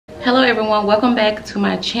Hello everyone, welcome back to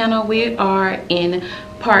my channel. We are in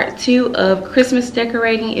part 2 of Christmas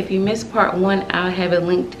decorating. If you missed part 1, I'll have it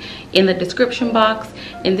linked in the description box.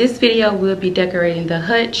 In this video, we'll be decorating the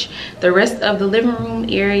hutch, the rest of the living room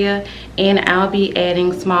area, and I'll be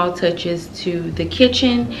adding small touches to the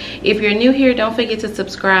kitchen. If you're new here, don't forget to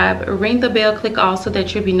subscribe, ring the bell, click all so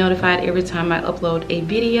that you'll be notified every time I upload a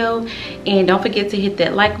video. And don't forget to hit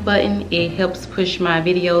that like button. It helps push my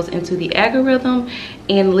videos into the algorithm.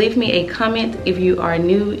 And leave me a comment if you are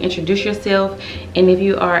new, introduce yourself. And if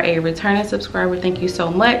you are a returning subscriber, thank you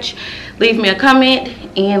so much. Leave me a comment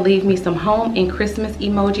and leave me some home and Christmas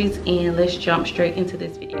emojis, and let's jump straight into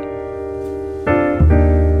this video.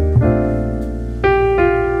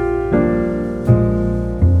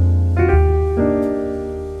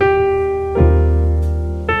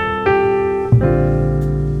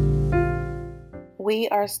 We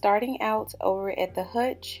are starting out over at the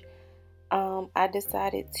hutch. I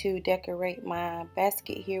decided to decorate my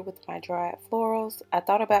basket here with my dried florals. I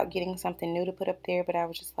thought about getting something new to put up there, but I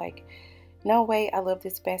was just like, no way, I love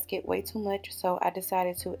this basket way too much. So I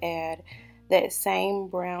decided to add that same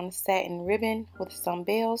brown satin ribbon with some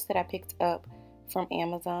bells that I picked up from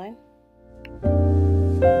Amazon.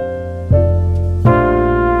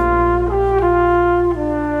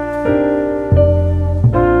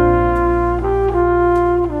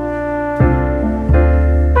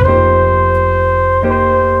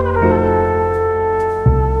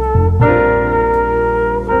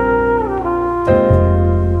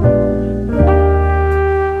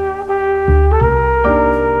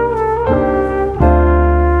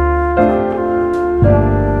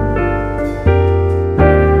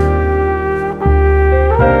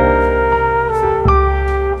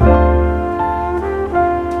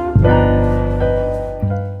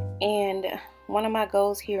 One of my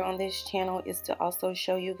goals here on this channel is to also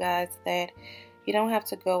show you guys that you don't have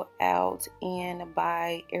to go out and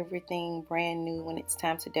buy everything brand new when it's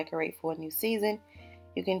time to decorate for a new season.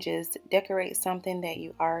 You can just decorate something that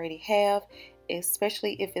you already have,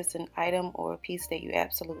 especially if it's an item or a piece that you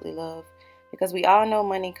absolutely love. Because we all know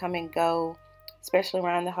money come and go, especially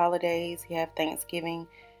around the holidays. You have Thanksgiving,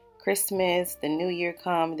 Christmas, the New Year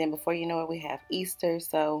come, and then before you know it, we have Easter.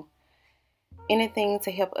 So anything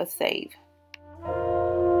to help us save.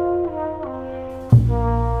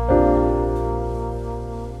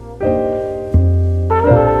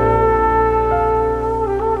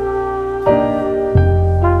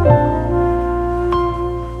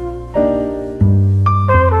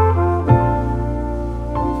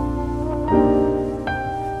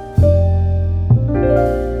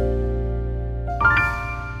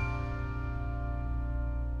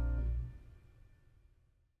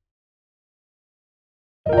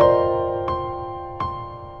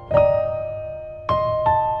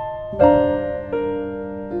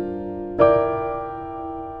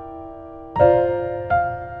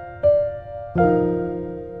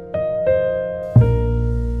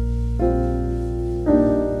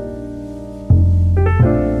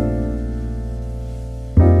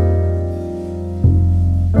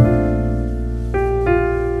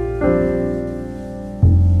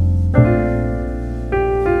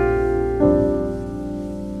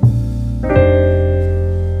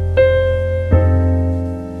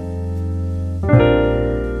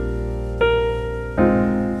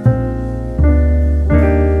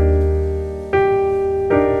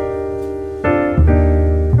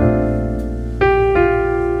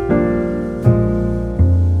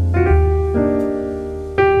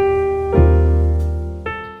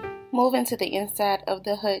 Moving to the inside of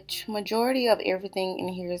the hutch, majority of everything in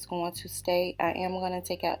here is going to stay. I am going to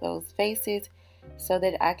take out those vases so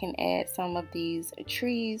that I can add some of these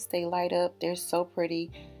trees. They light up, they're so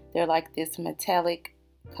pretty. They're like this metallic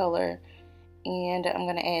color, and I'm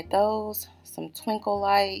going to add those, some twinkle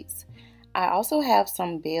lights. I also have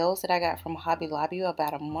some bells that I got from Hobby Lobby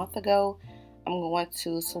about a month ago. I'm going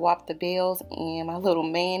to swap the bells and my little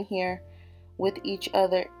man here with each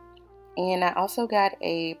other. And I also got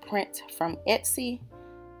a print from Etsy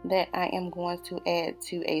that I am going to add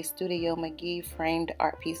to a Studio McGee framed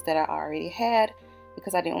art piece that I already had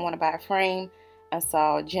because I didn't want to buy a frame. I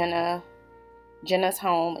saw Jenna's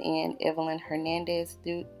Home and Evelyn Hernandez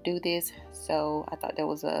do this, so I thought that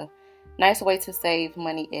was a nice way to save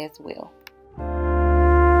money as well.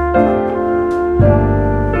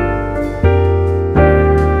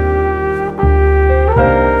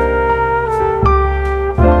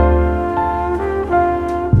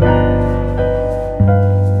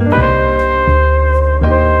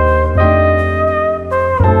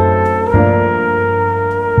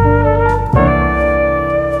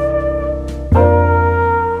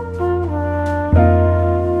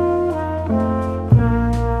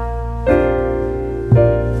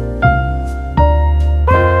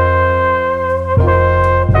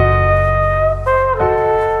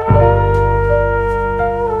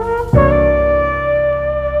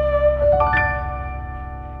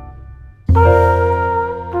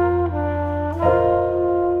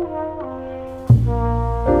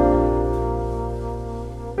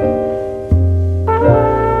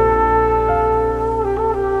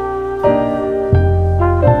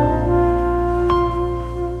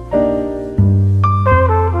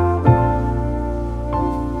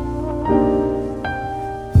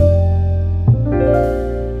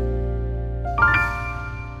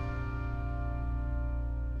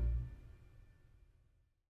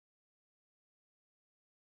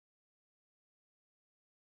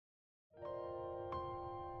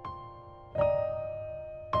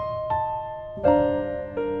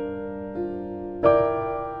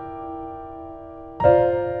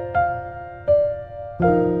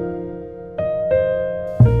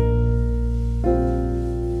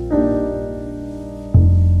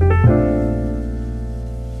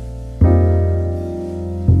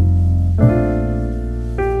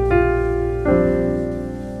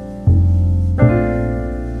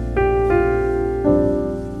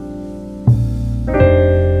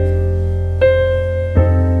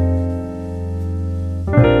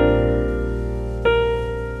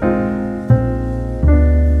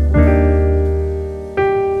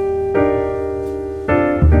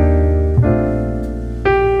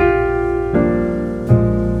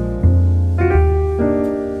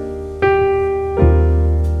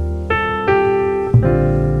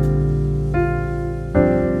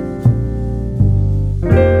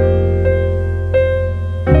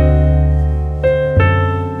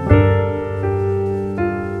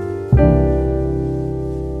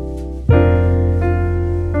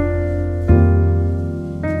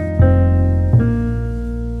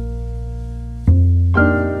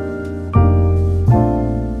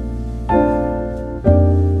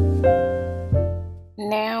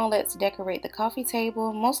 decorate the coffee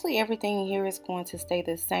table. Mostly everything here is going to stay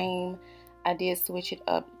the same. I did switch it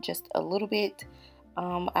up just a little bit.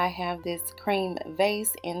 I have this cream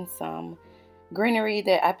vase and some greenery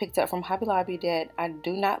that I picked up from Hobby Lobby that I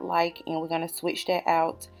do not like, and we're going to switch that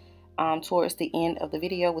out towards the end of the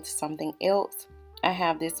video with something else. I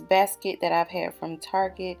have this basket that I've had from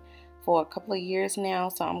Target for a couple of years now,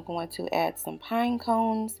 so I'm going to add some pine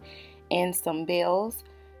cones and some bells.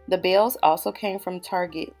 The bells also came from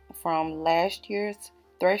Target from last year's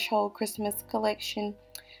Threshold Christmas collection.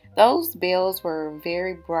 Those bells were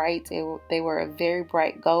very bright. They were a very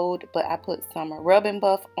bright gold, but I put some rub and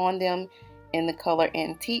buff on them in the color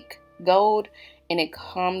antique gold, and it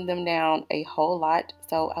calmed them down a whole lot.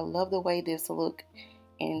 So I love the way this looked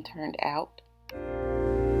and turned out.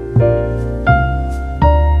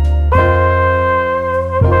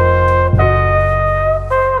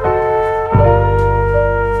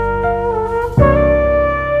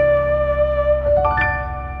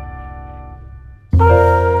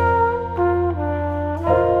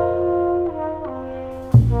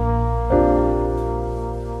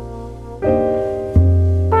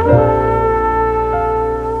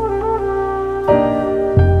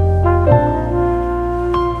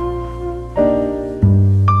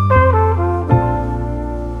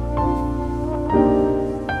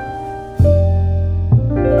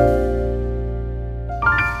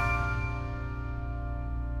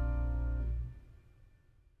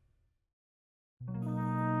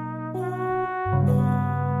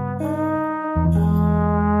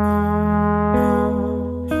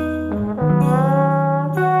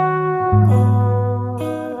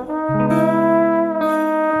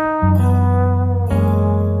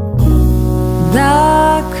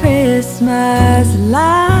 Christmas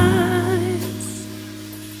lights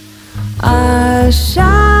are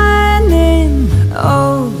shining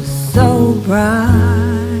oh so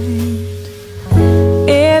bright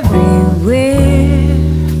everywhere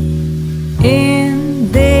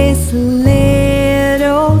in this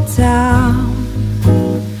little town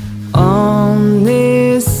on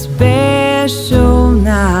this special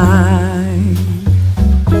night.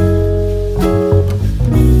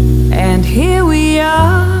 And here we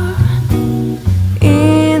are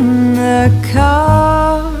in the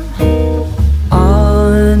car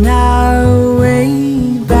on our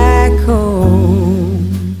way back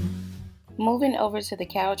home. Moving over to the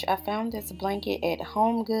couch, I found this blanket at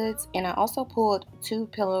Home Goods, and I also pulled 2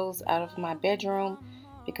 pillows out of my bedroom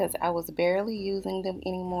because I was barely using them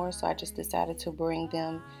anymore, so I just decided to bring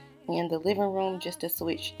them in the living room just to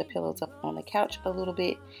switch the pillows up on the couch a little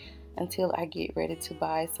bit until I get ready to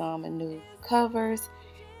buy some new covers.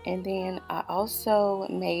 And then I also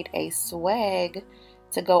made a swag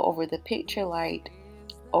to go over the picture light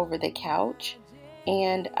over the couch,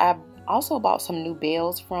 and I also bought some new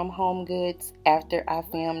bells from Home Goods after I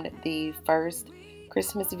filmed the first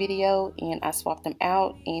Christmas video, and I swapped them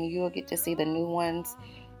out, and you'll get to see the new ones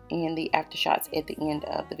in the after shots at the end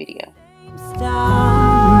of the video.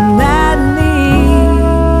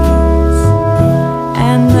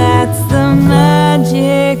 And that's the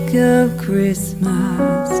magic of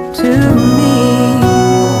Christmas to me.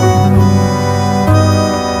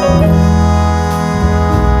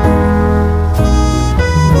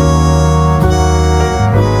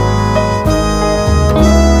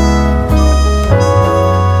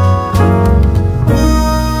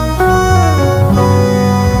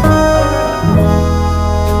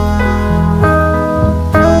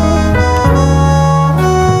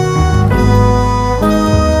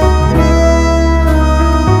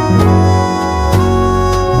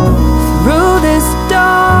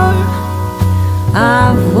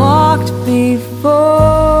 I've walked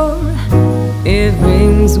before, it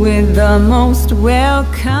rings with the most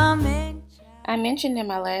welcoming. I mentioned in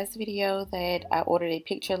my last video that I ordered a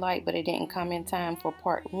picture light, but it didn't come in time for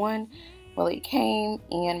part 1. Well, it came,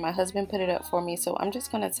 and my husband put it up for me, so I'm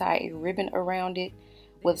just going to tie a ribbon around it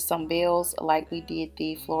with some bells like we did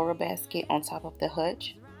the floral basket on top of the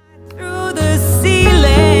hutch. Through the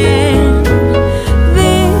ceiling,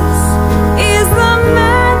 this is the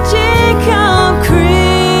magic of Christmas.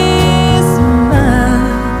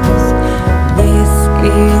 This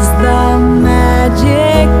is the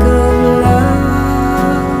magic of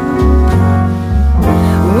love.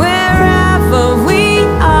 Wherever we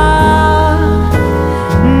are,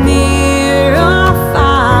 near or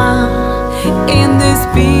far, in this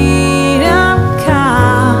beat of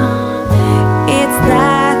calm, it's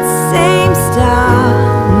that same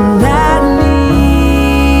star that leads,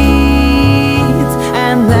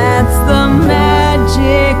 and that's the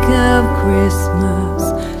magic of Christmas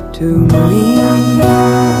to me.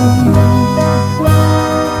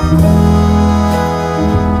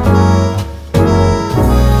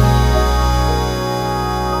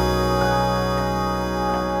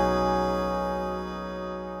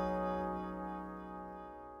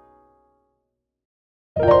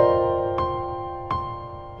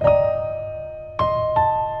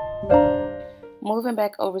 Moving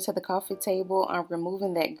back over to the coffee table, I'm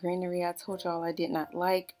removing that greenery I told y'all I did not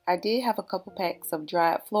like. I did have a couple packs of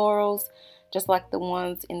dried florals, just like the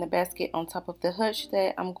ones in the basket on top of the hutch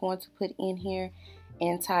that I'm going to put in here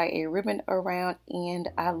and tie a ribbon around, and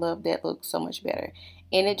I love that look so much better.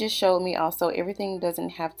 And it just showed me also everything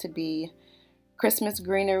doesn't have to be Christmas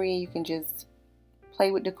greenery. You can just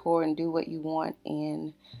play with decor and do what you want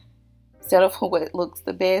and settle for what looks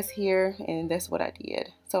the best here, and that's what I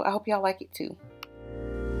did. So I hope y'all like it too.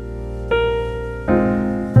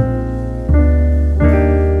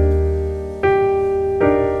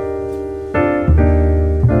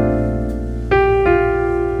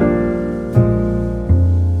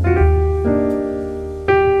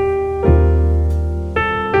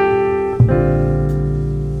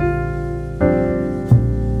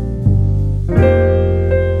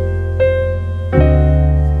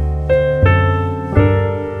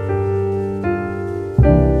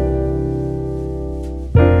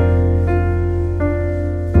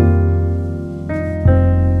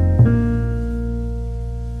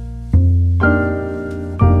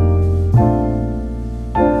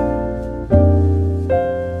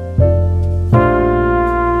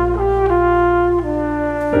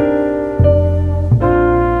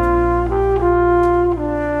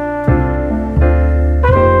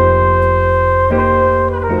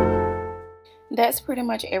 That's pretty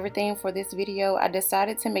much everything for this video. I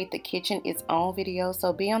decided to make the kitchen its own video,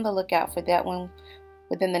 so be on the lookout for that one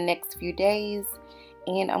within the next few days.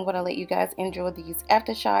 And I'm going to let you guys enjoy these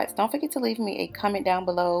after shots. Don't forget to leave me a comment down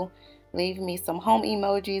below. Leave me some home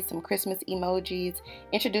emojis, some Christmas emojis.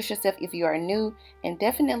 Introduce yourself if you are new. And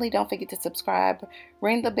definitely don't forget to subscribe.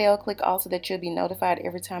 Ring the bell, click all so that you'll be notified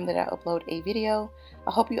every time that I upload a video.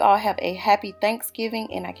 I hope you all have a happy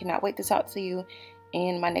Thanksgiving, and I cannot wait to talk to you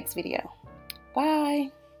in my next video. Bye.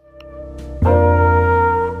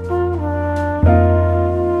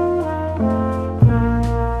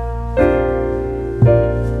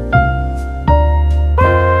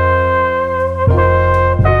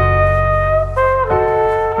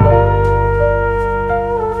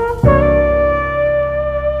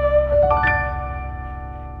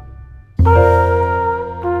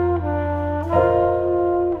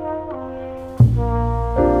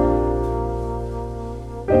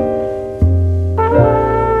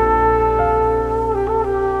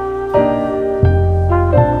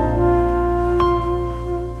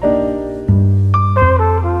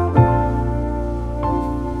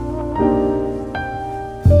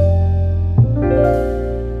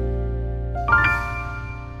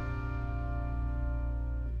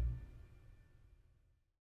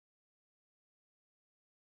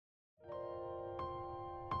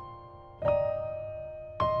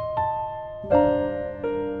 Bye.